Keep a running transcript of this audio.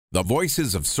The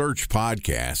Voices of Search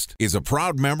podcast is a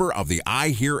proud member of the I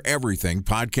Hear Everything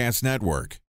podcast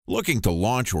network. Looking to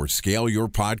launch or scale your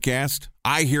podcast?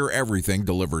 I Hear Everything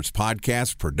delivers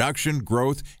podcast production,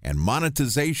 growth, and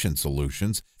monetization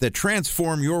solutions that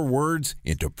transform your words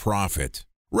into profit.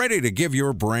 Ready to give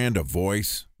your brand a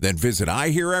voice? Then visit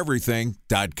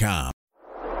iheareverything.com.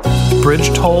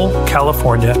 Bridge toll,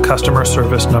 California, customer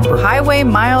service number. Highway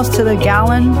miles to the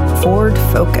gallon, Ford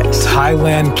Focus.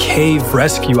 Thailand cave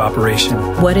rescue operation.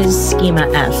 What is Schema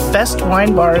F? Best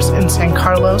wine bars in San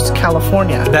Carlos,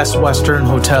 California. Best Western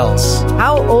hotels.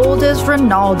 How old is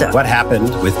Ronaldo? What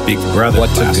happened with Big Brother?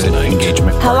 What's a good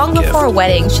engagement How long before a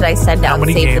wedding should I send out How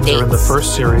many save games the are in the dates?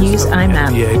 first series? Use IMAP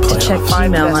NBA to check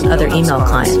Gmail on other email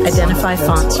clients. Identify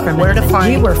fonts from Where to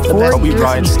find We were 4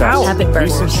 years out. Habit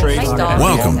burgers.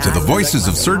 Welcome to the Voices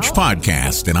of Search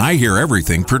podcast, and I Hear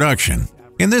Everything production.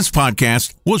 In this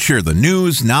podcast, we'll share the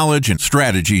news, knowledge, and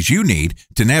strategies you need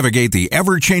to navigate the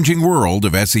ever-changing world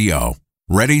of SEO.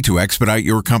 Ready to expedite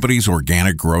your company's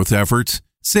organic growth efforts?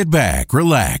 Sit back,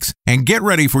 relax, and get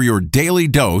ready for your daily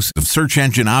dose of search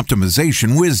engine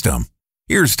optimization wisdom.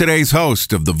 Here's today's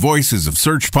host of the Voices of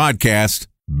Search podcast,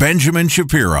 Benjamin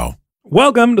Shapiro.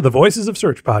 Welcome to the Voices of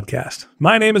Search podcast.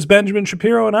 My name is Benjamin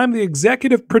Shapiro, and I'm the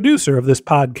executive producer of this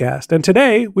podcast. And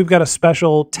today, we've got a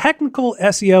special technical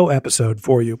SEO episode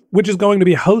for you, which is going to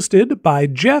be hosted by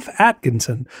Jeff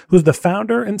Atkinson, who's the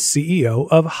founder and CEO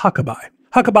of Huckabye.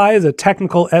 Huckabye is a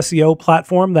technical SEO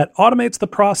platform that automates the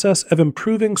process of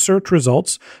improving search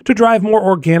results to drive more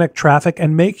organic traffic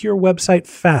and make your website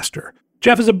faster.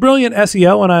 Jeff is a brilliant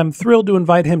SEO, and I'm thrilled to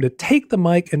invite him to take the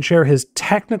mic and share his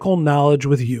technical knowledge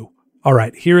with you. All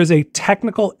right, here is a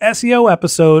technical SEO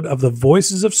episode of the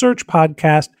Voices of Search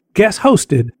podcast, guest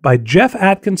hosted by Jeff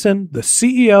Atkinson, the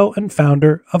CEO and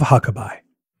founder of Huckabye.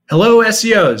 Hello,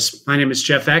 SEOs. My name is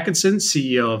Jeff Atkinson,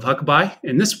 CEO of Huckabye,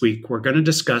 and this week we're going to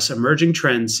discuss emerging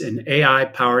trends in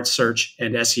AI-powered search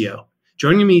and SEO.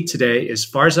 Joining me today is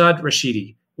Farzad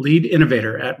Rashidi, lead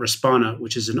innovator at Respona,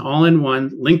 which is an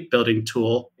all-in-one link building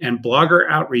tool and blogger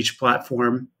outreach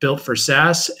platform built for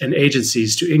SaaS and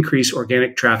agencies to increase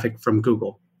organic traffic from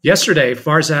Google. Yesterday,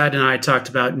 Farzad and I talked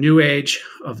about new age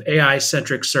of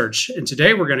AI-centric search, and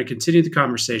today we're going to continue the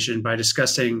conversation by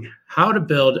discussing how to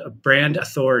build a brand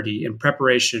authority in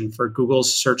preparation for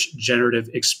Google's search generative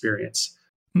experience.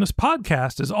 And this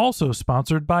podcast is also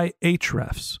sponsored by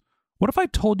Ahrefs. What if I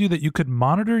told you that you could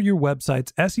monitor your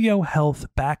website's SEO health,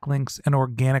 backlinks, and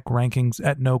organic rankings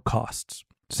at no costs?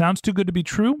 Sounds too good to be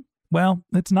true? Well,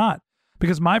 it's not,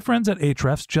 because my friends at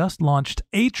Ahrefs just launched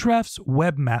Ahrefs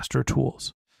Webmaster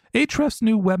Tools. Ahrefs'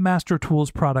 new Webmaster Tools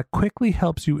product quickly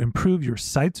helps you improve your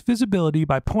site's visibility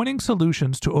by pointing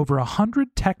solutions to over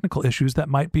 100 technical issues that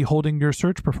might be holding your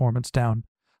search performance down.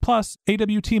 Plus,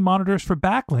 AWT monitors for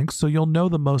backlinks so you'll know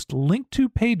the most linked to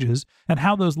pages and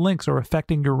how those links are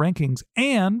affecting your rankings.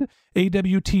 And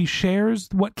AWT shares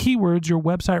what keywords your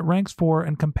website ranks for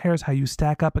and compares how you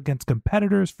stack up against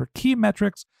competitors for key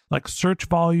metrics like search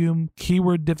volume,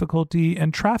 keyword difficulty,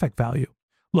 and traffic value.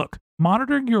 Look,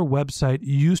 monitoring your website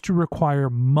used to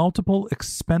require multiple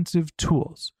expensive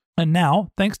tools. And now,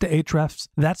 thanks to Ahrefs,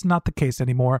 that's not the case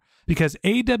anymore because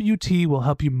AWT will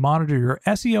help you monitor your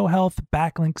SEO health,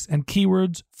 backlinks, and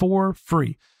keywords for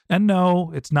free. And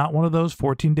no, it's not one of those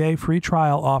 14-day free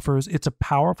trial offers. It's a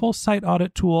powerful site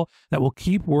audit tool that will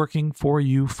keep working for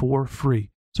you for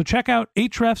free. So check out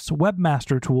Ahrefs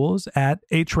Webmaster Tools at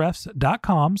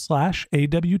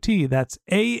ahrefs.com/AWT. That's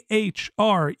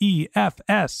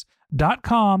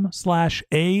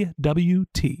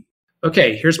ahrefs.com/AWT.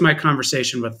 Okay, here's my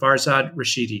conversation with Farzad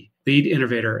Rashidi, lead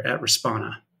innovator at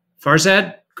Respona.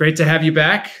 Farzad, great to have you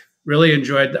back. Really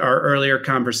enjoyed our earlier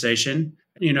conversation.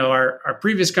 You know, our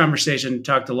previous conversation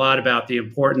talked a lot about the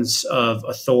importance of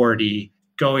authority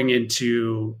going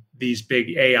into these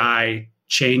big AI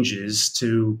changes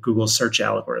to Google's search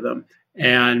algorithm.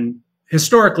 And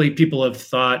historically, people have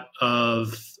thought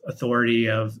of authority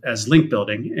as link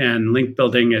building. And link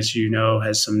building, as you know,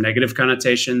 has some negative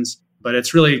connotations, but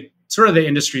it's really sort of the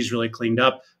industry's really cleaned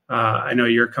up. I know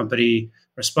your company,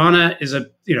 Respona, is a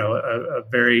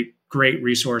very great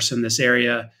resource in this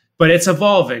area, but it's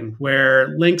evolving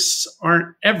where links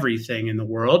aren't everything in the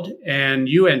world. And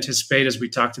you anticipate, as we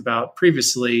talked about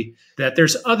previously, that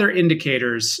there's other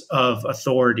indicators of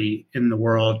authority in the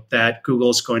world that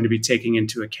Google's going to be taking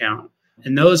into account.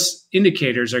 And those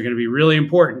indicators are going to be really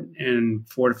important in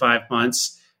 4 to 5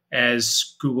 months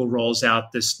as Google rolls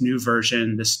out this new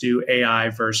version, this new AI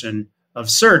version of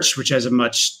search, which has a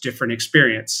much different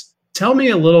experience. Tell me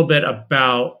a little bit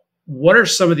about what are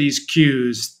some of these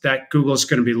cues that Google's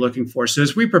going to be looking for? So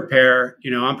as we prepare,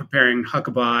 I'm preparing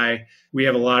Huckabye. We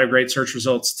have a lot of great search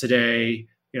results today.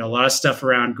 A lot of stuff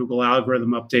around Google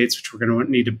algorithm updates, which we're going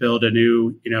to need to build a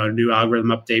new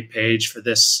algorithm update page for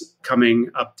this coming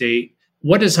update.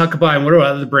 What does Huckabye and what do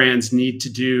other brands need to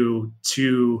do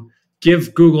to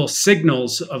give Google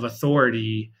signals of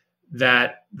authority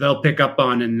that they'll pick up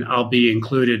on and I'll be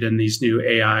included in these new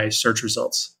AI search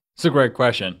results? It's a great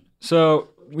question. So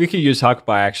we could use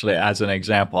Huckabye actually as an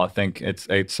example. I think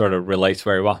it sort of relates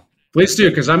very well. Please do,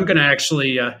 because I'm going to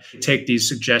actually take these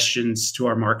suggestions to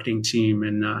our marketing team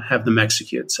and have them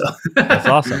execute. So that's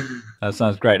awesome. That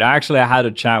sounds great. I had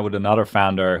a chat with another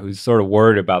founder who's sort of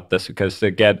worried about this because they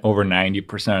get over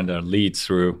 90% of their leads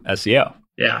through SEO.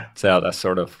 Yeah. So that's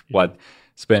sort of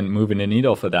what's been moving the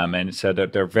needle for them. And so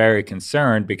that they're very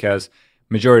concerned because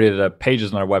majority of the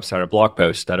pages on our website are blog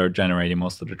posts that are generating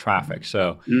most of the traffic.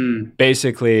 So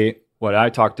basically, what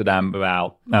I talked to them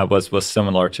about was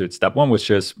similar to step one, which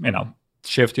is,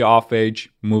 shift your off page,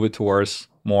 move it towards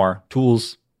more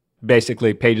tools,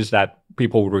 basically pages that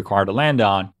people would require to land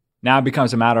on. Now it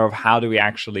becomes a matter of how do we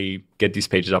actually get these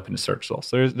pages up in the search results.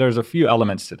 So there's a few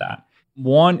elements to that.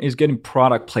 One is getting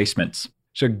product placements.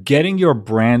 So getting your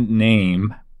brand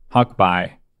name,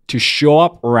 Huckabye, to show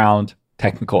up around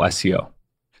technical SEO.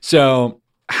 So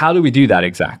how do we do that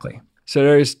exactly? So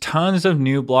there's tons of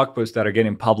new blog posts that are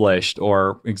getting published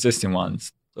or existing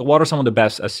ones. So what are some of the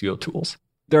best SEO tools?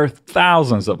 There are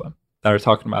thousands of them that are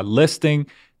talking about listing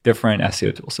different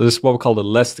SEO tools. So this is what we call the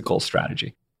listicle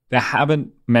strategy. They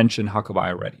haven't mentioned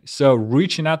Huckabye already. So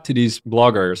reaching out to these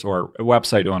bloggers or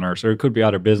website owners, or it could be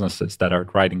other businesses that are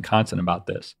writing content about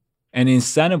this, and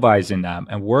incentivizing them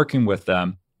and working with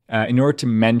them in order to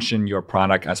mention your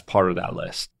product as part of that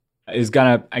list is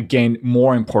going to gain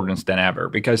more importance than ever,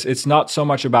 because it's not so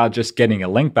much about just getting a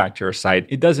link back to your site.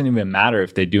 It doesn't even matter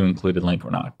if they do include a link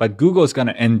or not, but Google is going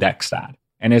to index that.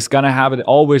 And it's going to have it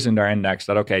always in their index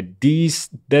that, okay, this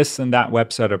and that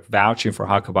website are vouching for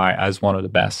Huckabye as one of the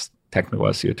best technical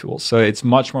SEO tools. So it's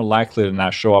much more likely to now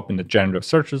show up in the generative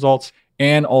search results.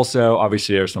 And also,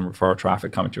 obviously, there's some referral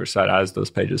traffic coming to your site as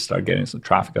those pages start getting some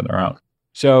traffic of their own.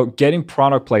 So getting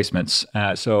product placements.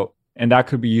 And that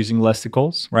could be using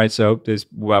listicles, right? So there's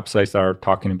websites that are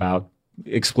talking about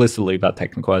explicitly about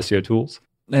technical SEO tools.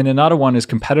 And another one is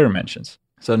competitor mentions.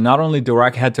 So not only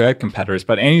direct head-to-head competitors,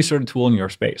 but any sort of tool in your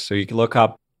space. So you can look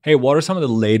up, hey, what are some of the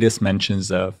latest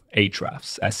mentions of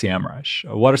Ahrefs, SEMrush?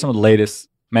 Or what are some of the latest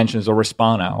mentions of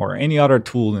Respona or any other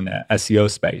tool in the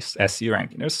SEO space, SEO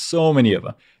ranking? There's so many of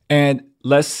them. And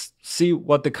let's see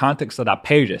what the context of that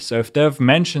page is. So if they've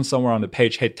mentioned somewhere on the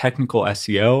page, hey, technical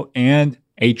SEO and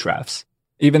Ahrefs,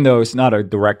 even though it's not a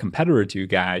direct competitor to you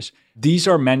guys, these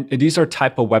are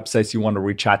type of websites you want to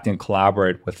reach out to and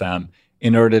collaborate with them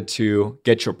in order to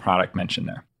get your product mentioned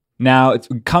there. Now, it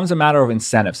becomes a matter of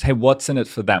incentives. Hey, what's in it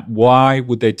for them? Why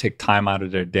would they take time out of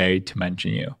their day to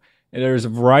mention you? And there's a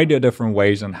variety of different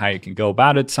ways on how you can go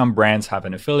about it. Some brands have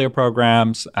an affiliate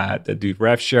programs that do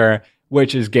rev share,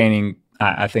 which is gaining,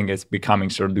 I think it's becoming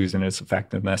sort of losing its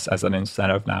effectiveness as an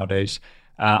incentive nowadays.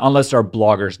 Unless there are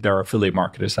bloggers, there are affiliate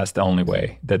marketers. That's the only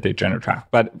way that they generate traffic.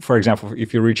 But for example,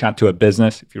 if you reach out to a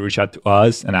business, if you reach out to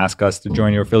us and ask us to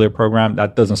join your affiliate program,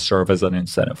 that doesn't serve as an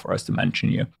incentive for us to mention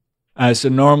you. So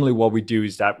normally what we do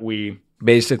is that we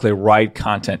basically write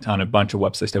content on a bunch of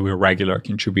websites that we're regular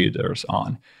contributors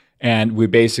on. And we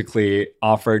basically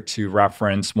offer to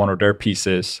reference one of their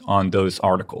pieces on those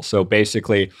articles. So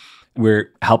basically,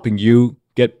 we're helping you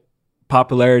get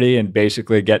popularity and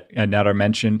basically get another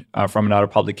mention from another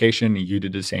publication, and you do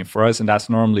the same for us. And that's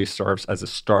normally serves as a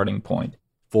starting point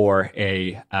for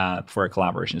a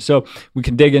collaboration. So we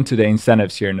can dig into the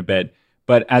incentives here in a bit.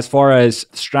 But as far as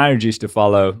strategies to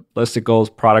follow,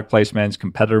 listicles, product placements,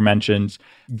 competitor mentions,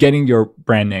 getting your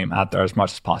brand name out there as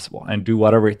much as possible and do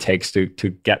whatever it takes to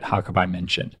get Huckabye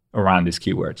mentioned around these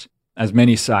keywords. As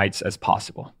many sites as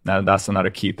possible. Now, that's another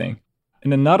key thing.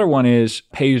 And another one is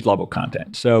page level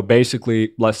content. So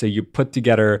basically, let's say you put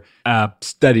together a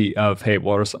study of, hey,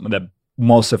 what are some of the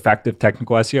most effective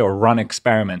technical SEO, or run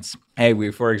experiments.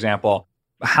 Hey, for example,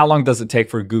 how long does it take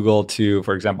for Google to,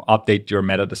 for example, update your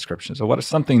meta description? So what is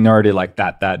something nerdy like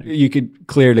that you could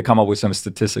clearly come up with some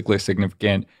statistically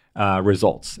significant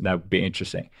results that would be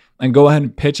interesting. And go ahead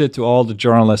and pitch it to all the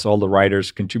journalists, all the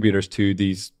writers, contributors to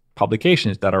these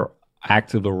publications that are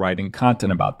actively writing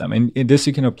content about them. And this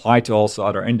you can apply to also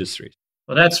other industries.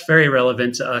 Well, that's very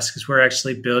relevant to us because we're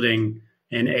actually building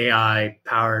an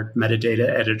AI-powered metadata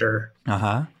editor.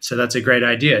 So that's a great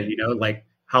idea. Like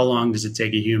how long does it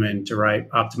take a human to write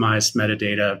optimized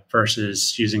metadata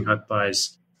versus using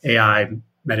Huckabye's AI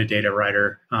metadata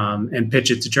writer and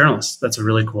pitch it to journalists. That's a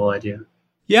really cool idea.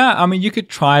 Yeah, I mean, you could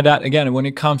try that. Again, when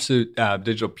it comes to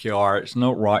digital PR, it's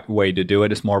no right way to do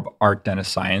it. It's more of art than a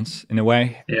science in a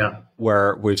way. Yeah.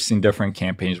 Where we've seen different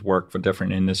campaigns work for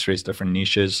different industries, different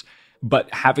niches.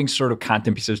 But having sort of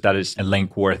content pieces that is a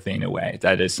link worthy in a way,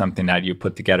 that is something that you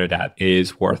put together that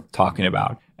is worth talking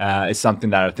about, is something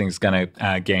that I think is going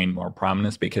to gain more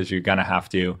prominence, because you're going to have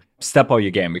to step up your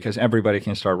game, because everybody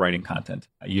can start writing content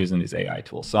using these AI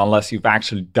tools. So unless you've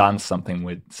actually done something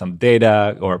with some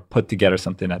data or put together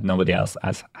something that nobody else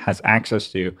has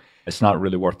access to, it's not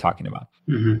really worth talking about.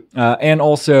 Mm-hmm. And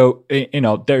also,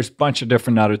 there's a bunch of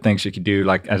different other things you could do.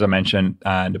 Like, as I mentioned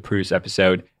in the previous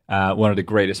episode, one of the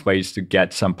greatest ways to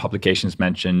get some publications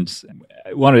mentioned,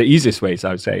 one of the easiest ways, I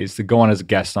would say, is to go on as a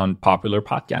guest on popular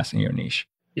podcasts in your niche.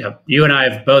 Yeah, you and I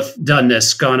have both done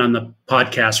this, gone on the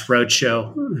podcast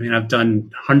roadshow. I mean, I've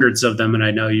done hundreds of them, and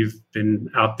I know you've been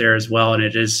out there as well. And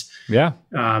it is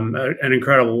an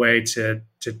incredible way to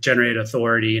generate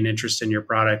authority and interest in your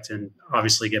product, and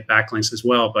obviously get backlinks as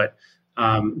well. But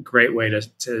great way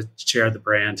to share the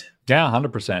brand. Yeah,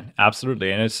 100%.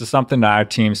 Absolutely. And it's just something that our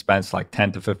team spends like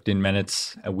 10 to 15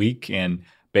 minutes a week, and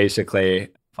basically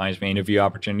finds me interview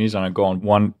opportunities, and I go on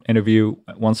one interview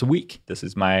once a week. This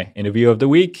is my interview of the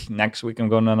week. Next week, I'm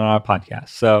going on our podcast.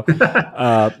 So,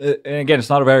 and again, it's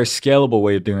not a very scalable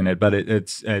way of doing it, but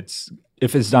it's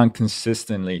if it's done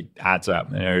consistently, adds up.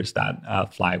 And there's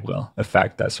that flywheel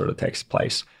effect that sort of takes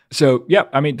place. So, yeah,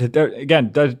 I mean,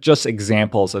 there's just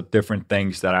examples of different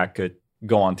things that I could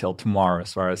go on till tomorrow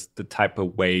as far as the type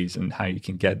of ways and how you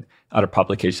can get other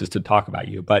publications to talk about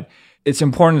you. But it's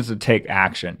important to take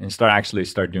action and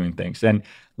start doing things. And a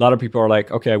lot of people are like,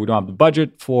 okay, we don't have the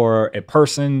budget for a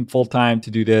person full-time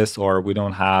to do this, or we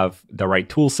don't have the right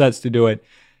tool sets to do it.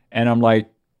 And I'm like,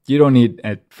 you don't need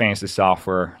a fancy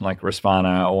software like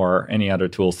Respona or any other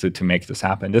tools to make this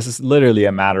happen. This is literally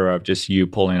a matter of just you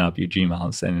pulling up your Gmail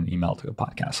and sending an email to a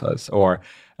podcast host, or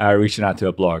reaching out to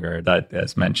a blogger that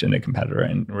has mentioned a competitor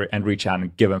and reach out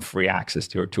and give them free access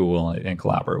to your tool and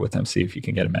collaborate with them, see if you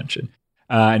can get a mention.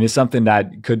 And it's something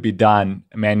that could be done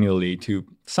manually to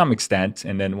some extent.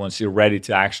 And then once you're ready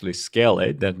to actually scale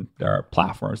it, then there are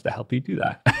platforms that help you do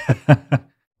that.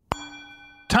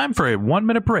 Time for a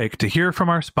 1-minute break to hear from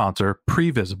our sponsor,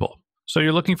 Previsible. So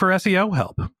you're looking for SEO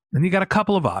help, and you got a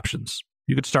couple of options.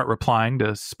 You could start replying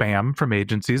to spam from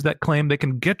agencies that claim they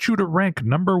can get you to rank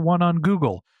 #1 on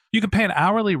Google. You can pay an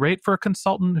hourly rate for a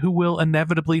consultant who will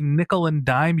inevitably nickel and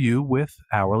dime you with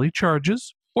hourly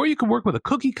charges. Or you can work with a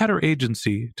cookie-cutter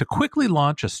agency to quickly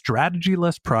launch a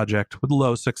strategy-less project with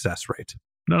low success rate.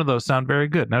 None of those sound very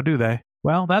good, now do they?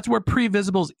 Well, that's where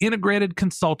Previsible's integrated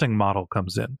consulting model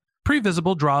comes in.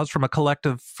 Previsible draws from a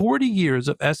collective 40 years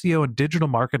of SEO and digital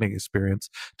marketing experience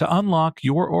to unlock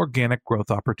your organic growth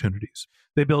opportunities.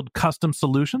 They build custom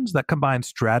solutions that combine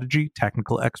strategy,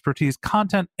 technical expertise,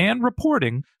 content, and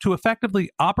reporting to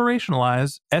effectively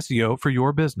operationalize SEO for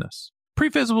your business.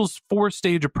 Previsible's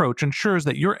 4-stage approach ensures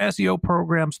that your SEO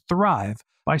programs thrive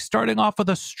by starting off with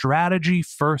a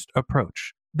strategy-first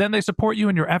approach. Then they support you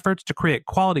in your efforts to create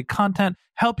quality content,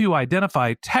 help you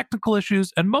identify technical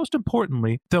issues, and most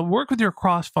importantly, they'll work with your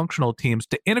cross-functional teams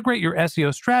to integrate your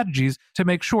SEO strategies to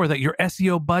make sure that your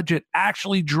SEO budget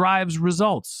actually drives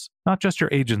results, not just your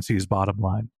agency's bottom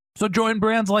line. So join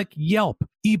brands like Yelp,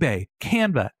 eBay,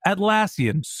 Canva,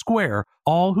 Atlassian, Square,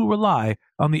 all who rely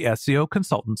on the SEO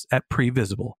consultants at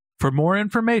Previsible. For more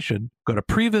information, go to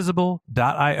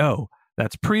previsible.io.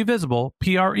 That's Previsible,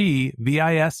 Previsible.io.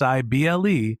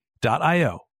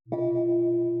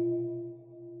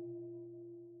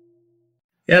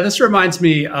 Yeah, this reminds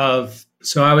me of,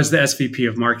 so I was the SVP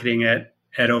of marketing at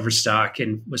Overstock,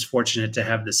 and was fortunate to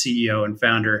have the CEO and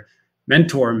founder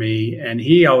mentor me. And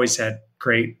he always had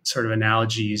great sort of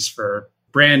analogies for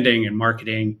branding and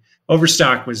marketing.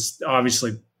 Overstock was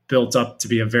obviously built up to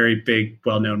be a very big,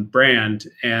 well-known brand.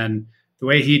 And the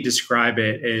way he described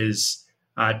it is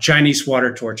Chinese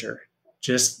water torture,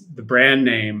 just the brand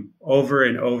name over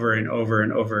and over and over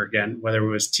and over again, whether it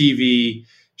was TV,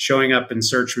 showing up in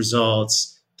search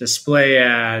results, display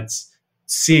ads,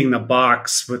 seeing the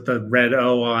box with the red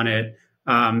O on it,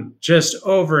 just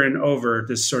over and over,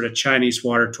 this sort of Chinese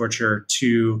water torture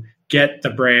to get the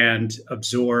brand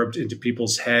absorbed into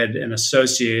people's head and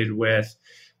associated with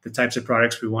the types of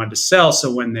products we wanted to sell.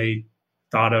 So when they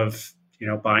thought of,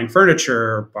 buying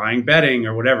furniture or buying bedding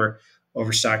or whatever,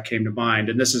 Overstock came to mind.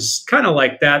 And this is kind of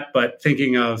like that, but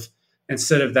thinking of,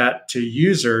 instead of that to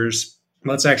users,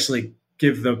 let's actually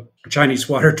give the Chinese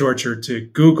water torture to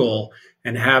Google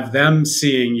and have them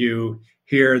seeing you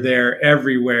here, there,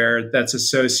 everywhere that's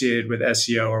associated with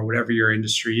SEO or whatever your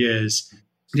industry is.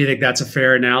 Do you think that's a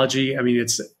fair analogy? I mean,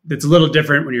 it's a little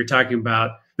different when you're talking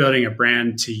about building a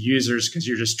brand to users because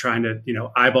you're just trying to,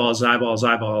 eyeballs.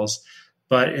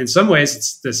 But in some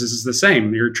ways, this is the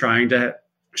same. You're trying to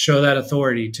show that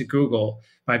authority to Google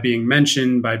by being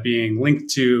mentioned, by being linked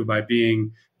to, by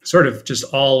being sort of just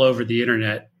all over the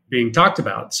internet being talked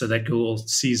about so that Google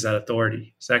sees that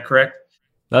authority. Is that correct?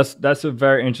 That's a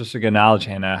very interesting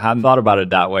analogy, and I hadn't thought about it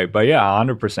that way. But yeah,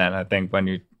 100%. I think when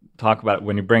you talk about it,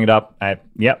 when you bring it up, 100%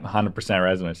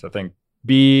 resonates. I think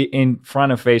be in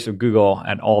front of face of Google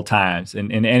at all times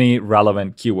in any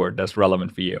relevant keyword that's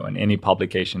relevant for you and any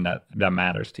publication that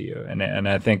matters to you. And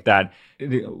I think that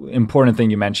the important thing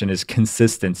you mentioned is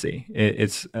consistency.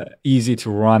 It's easy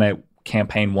to run a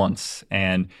campaign once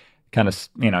and kind of,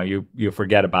 you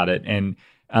forget about it. And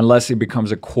unless it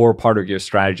becomes a core part of your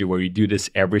strategy where you do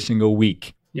this every single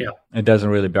week, it doesn't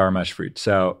really bear much fruit.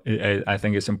 So I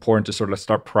think it's important to sort of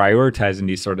start prioritizing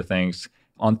these sort of things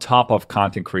on top of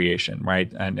content creation,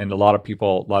 right? And a lot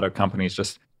of companies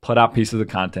just put out pieces of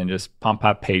content, just pump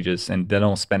out pages, and they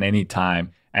don't spend any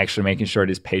time actually making sure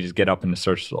these pages get up in the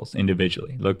search results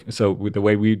individually. So with the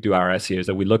way we do our SEO is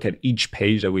that we look at each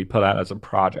page that we put out as a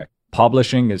project.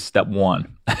 Publishing is step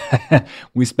one.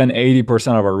 We spend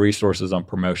 80% of our resources on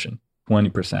promotion,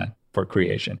 20% for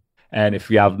creation. And if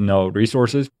we have no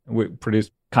resources, we produce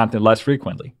content less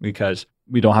frequently because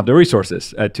we don't have the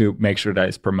resources to make sure that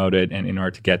it's promoted and in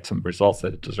order to get some results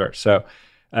that it deserves. So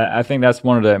I think that's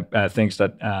one of the things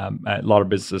that a lot of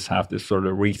businesses have to sort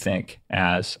of rethink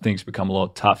as things become a little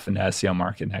tough in the SEO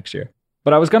market next year.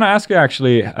 But I was going to ask you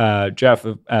actually, Jeff,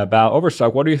 about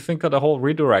Overstock. What do you think of the whole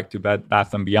redirect to Bed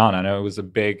Bath & Beyond? I know it was a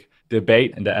big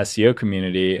debate in the SEO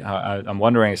community. I'm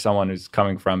wondering, as someone who's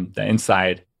coming from the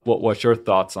inside, what's your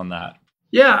thoughts on that?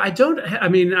 Yeah, I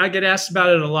get asked about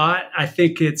it a lot. I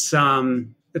think it's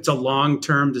a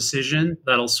long-term decision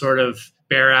that'll sort of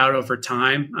bear out over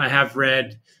time. I have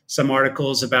read some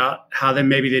articles about how they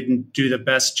maybe didn't do the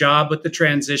best job with the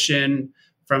transition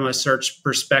from a search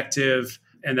perspective,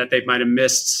 and that they might have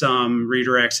missed some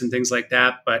redirects and things like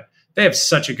that. But they have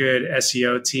such a good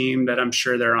SEO team that I'm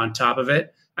sure they're on top of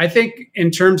it. I think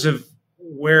in terms of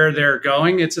where they're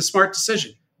going, it's a smart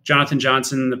decision. Jonathan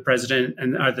Johnson, the president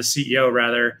and the CEO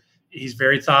rather, he's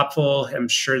very thoughtful. I'm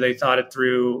sure they thought it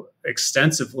through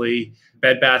extensively.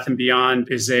 Bed Bath &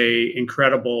 Beyond is a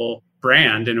incredible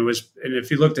brand. And if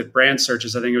you looked at brand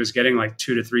searches, I think it was getting like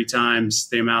 2 to 3 times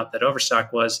the amount that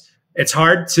Overstock was. It's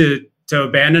hard to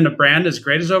abandon a brand as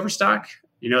great as Overstock.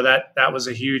 That was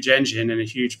a huge engine and a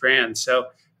huge brand. So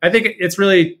I think it's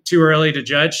really too early to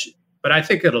judge, but I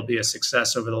think it'll be a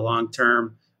success over the long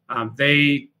term.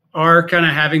 They are kind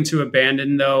of having to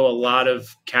abandon, though, a lot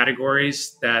of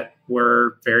categories that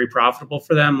were very profitable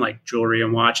for them, like jewelry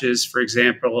and watches, for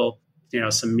example,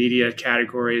 some media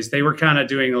categories. They were kind of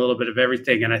doing a little bit of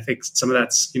everything. And I think some of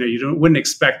that's, you wouldn't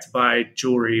expect to buy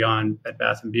jewelry on Bed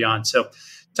Bath & Beyond. So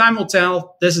time will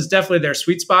tell. This is definitely their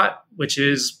sweet spot, which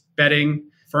is bedding,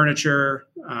 furniture.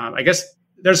 I guess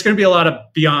there's going to be a lot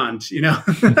of beyond,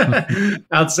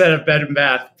 outside of bed and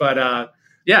bath. But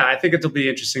I think it'll be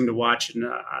interesting to watch. And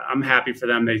I'm happy for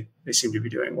them. They seem to be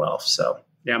doing well. So,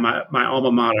 my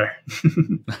alma mater.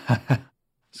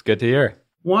 It's good to hear.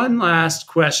 One last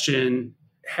question.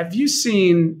 Have you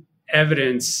seen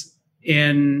evidence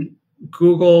in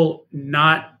Google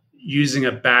not using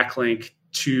a backlink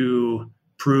to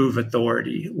prove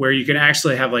authority, where you can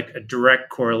actually have like a direct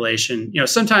correlation?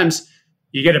 Sometimes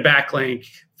you get a backlink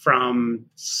from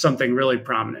something really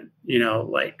prominent,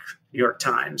 like New York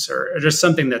Times or just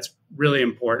something that's really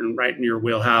important right in your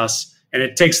wheelhouse. And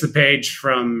it takes the page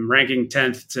from ranking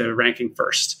 10th to ranking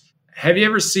 1st. Have you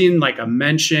ever seen like a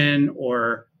mention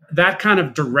or that kind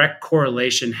of direct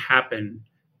correlation happen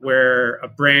where a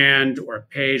brand or a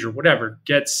page or whatever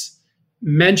gets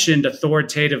mentioned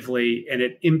authoritatively and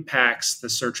it impacts the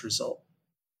search result?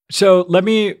 So let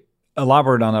me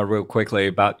elaborate on that real quickly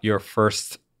about the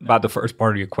first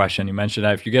part of your question. You mentioned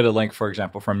that if you get a link, for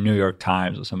example, from New York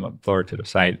Times or some authoritative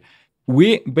site,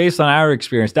 based on our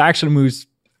experience,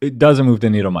 it doesn't move the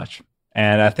needle much.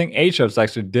 And I think Ahrefs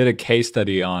actually did a case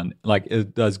study on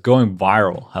does going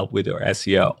viral help with your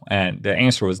SEO? And the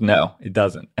answer was no, it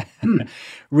doesn't.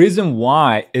 Reason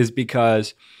why is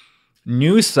because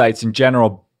news sites in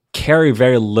general carry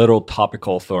very little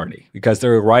topical authority because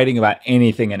they're writing about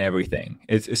anything and everything.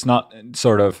 It's not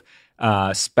sort of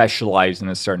specialized in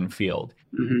a certain field,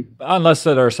 unless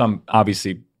there are some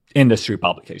obviously industry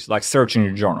publications like Search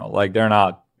Engine Journal.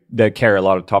 They carry a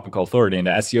lot of topical authority in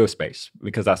the SEO space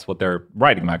because that's what they're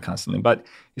writing about constantly. But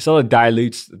it sort of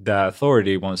dilutes the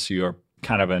authority once you're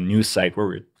kind of a news site where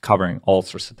we're covering all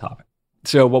sorts of topics.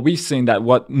 So what we've seen that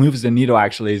what moves the needle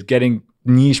actually is getting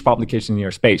niche publications in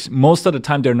your space. Most of the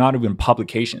time, they're not even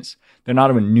publications. They're not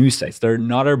even news sites. They're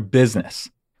not a business.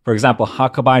 For example,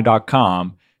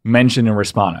 Huckabye.com mentioned in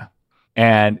Respona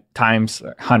and times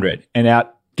 100. And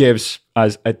that gives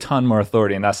us a ton more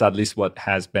authority. And that's at least what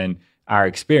has been our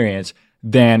experience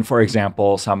than, for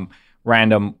example, some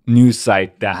random news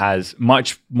site that has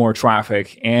much more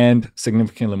traffic and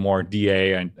significantly more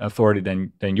DA and authority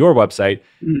than your website,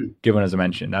 given as I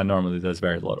mentioned, that normally does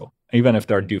very little. Even if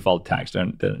they're default tags, they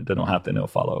don't have the no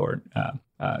follow or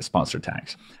sponsor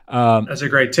tags. That's a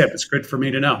great tip. It's good for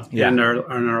me to know and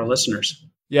our listeners.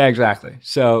 Yeah, exactly.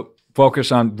 So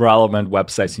focus on relevant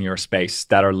websites in your space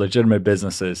that are legitimate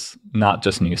businesses, not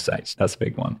just news sites. That's a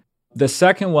big one. The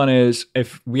second one is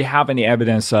if we have any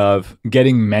evidence of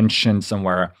getting mentioned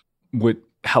somewhere would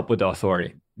help with the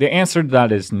authority. The answer to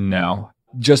that is no,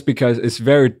 just because it's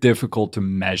very difficult to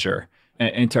measure.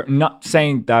 Not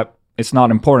saying that it's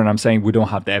not important. I'm saying we don't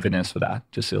have the evidence for that,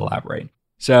 just to elaborate.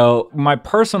 So my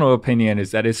personal opinion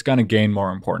is that it's going to gain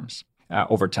more importance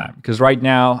over time. Because right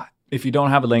now, if you don't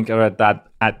have a link, or that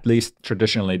at least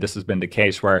traditionally, this has been the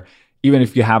case where even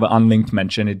if you have an unlinked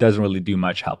mention, it doesn't really do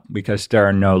much help because there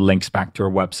are no links back to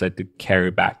your website to carry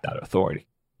back that authority.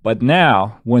 But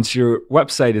now, once your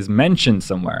website is mentioned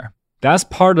somewhere, that's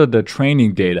part of the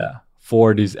training data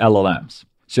for these LLMs.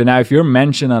 So now if you're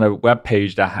mentioned on a web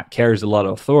page that carries a lot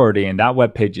of authority and that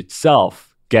web page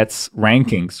itself gets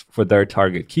rankings for their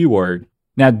target keyword,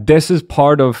 now this is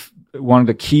part of one of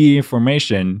the key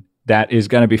information that is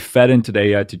going to be fed into the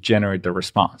AI to generate the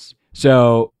response.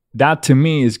 So that to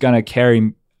me is going to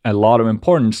carry a lot of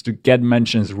importance to get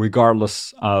mentions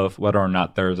regardless of whether or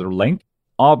not there's a link.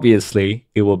 Obviously,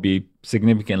 it will be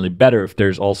significantly better if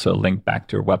there's also a link back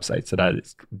to your website so that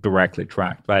it's directly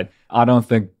tracked. But I don't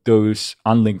think those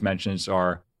unlinked mentions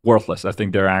are worthless. I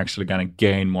think they're actually going to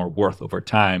gain more worth over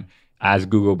time as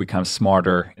Google becomes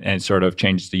smarter and sort of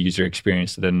changes the user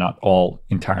experience so they're not all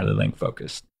entirely link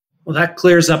focused. Well, that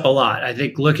clears up a lot. I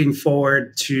think looking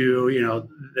forward to,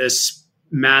 this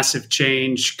massive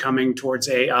change coming towards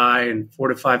AI in 4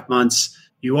 to 5 months,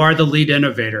 you are the lead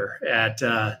innovator at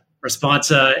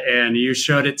Respona, and you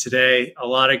showed it today. A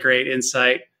lot of great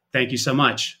insight. Thank you so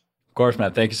much. Of course,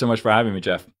 Matt. Thank you so much for having me,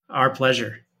 Jeff. Our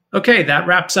pleasure. Okay, that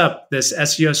wraps up this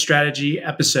SEO strategy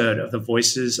episode of the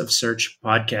Voices of Search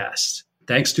podcast.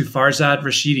 Thanks to Farzad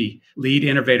Rashidi, lead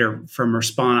innovator from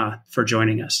Respona, for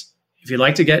joining us. If you'd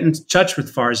like to get in touch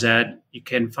with Farzad, you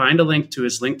can find a link to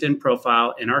his LinkedIn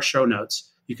profile in our show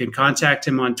notes. You can contact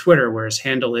him on Twitter, where his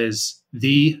handle is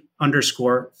 _Farzad,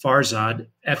 Farzad,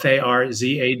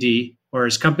 or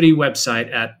his company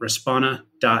website at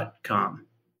respona.com.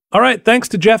 All right, thanks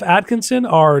to Jeff Atkinson,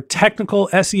 our technical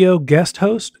SEO guest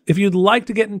host. If you'd like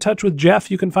to get in touch with Jeff,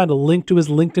 you can find a link to his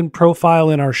LinkedIn profile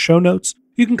in our show notes.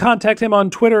 You can contact him on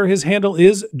Twitter. His handle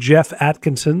is Jeff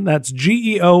Atkinson. That's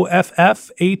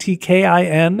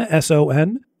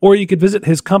GeoffAtkinson. Or you could visit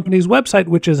his company's website,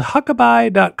 which is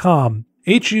Huckabye.com.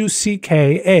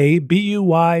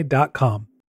 Huckabuy.com.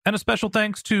 And a special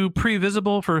thanks to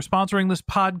Previsible for sponsoring this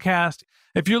podcast.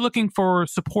 If you're looking for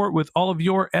support with all of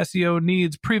your SEO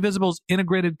needs, Previsible's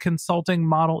integrated consulting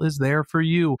model is there for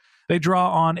you. They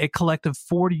draw on a collective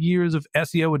 40 years of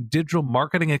SEO and digital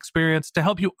marketing experience to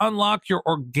help you unlock your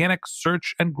organic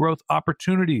search and growth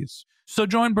opportunities. So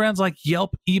join brands like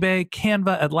Yelp, eBay,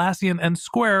 Canva, Atlassian, and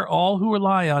Square, all who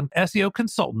rely on SEO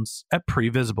consultants at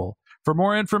Previsible. For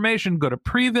more information, go to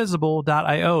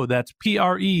previsible.io. That's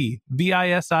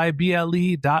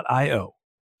previsible.io.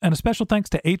 And a special thanks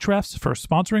to Ahrefs for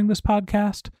sponsoring this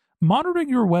podcast. Monitoring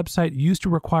your website used to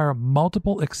require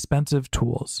multiple expensive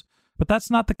tools, but that's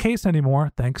not the case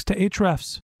anymore thanks to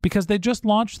Ahrefs, because they just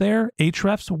launched their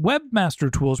Ahrefs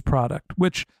Webmaster Tools product,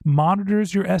 which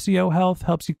monitors your SEO health,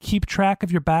 helps you keep track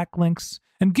of your backlinks,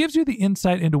 and gives you the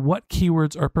insight into what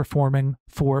keywords are performing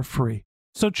for free.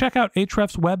 So check out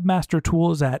Ahrefs Webmaster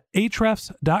Tools at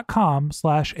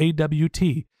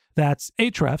ahrefs.com/AWT. That's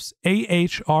Ahrefs,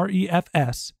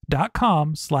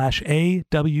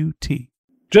 ahrefs.com/AWT.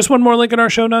 Just one more link in our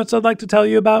show notes I'd like to tell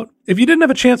you about. If you didn't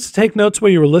have a chance to take notes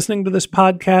while you were listening to this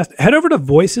podcast, head over to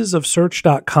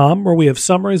voicesofsearch.com, where we have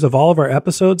summaries of all of our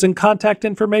episodes and contact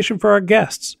information for our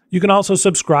guests. You can also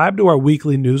subscribe to our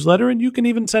weekly newsletter, and you can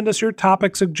even send us your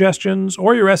topic suggestions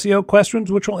or your SEO questions,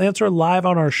 which we'll answer live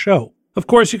on our show. Of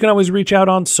course, you can always reach out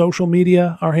on social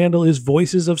media. Our handle is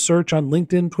Voices of Search on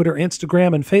LinkedIn, Twitter,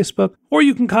 Instagram, and Facebook. Or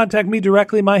you can contact me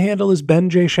directly. My handle is Ben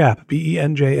J. Shap,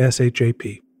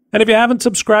 BenJShap. And if you haven't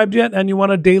subscribed yet and you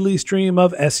want a daily stream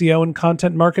of SEO and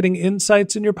content marketing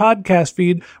insights in your podcast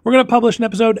feed, we're going to publish an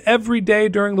episode every day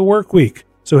during the work week.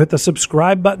 So hit the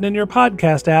subscribe button in your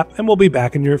podcast app, and we'll be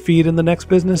back in your feed in the next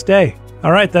business day.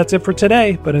 All right, that's it for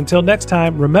today. But until next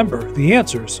time, remember, the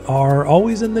answers are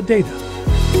always in the data.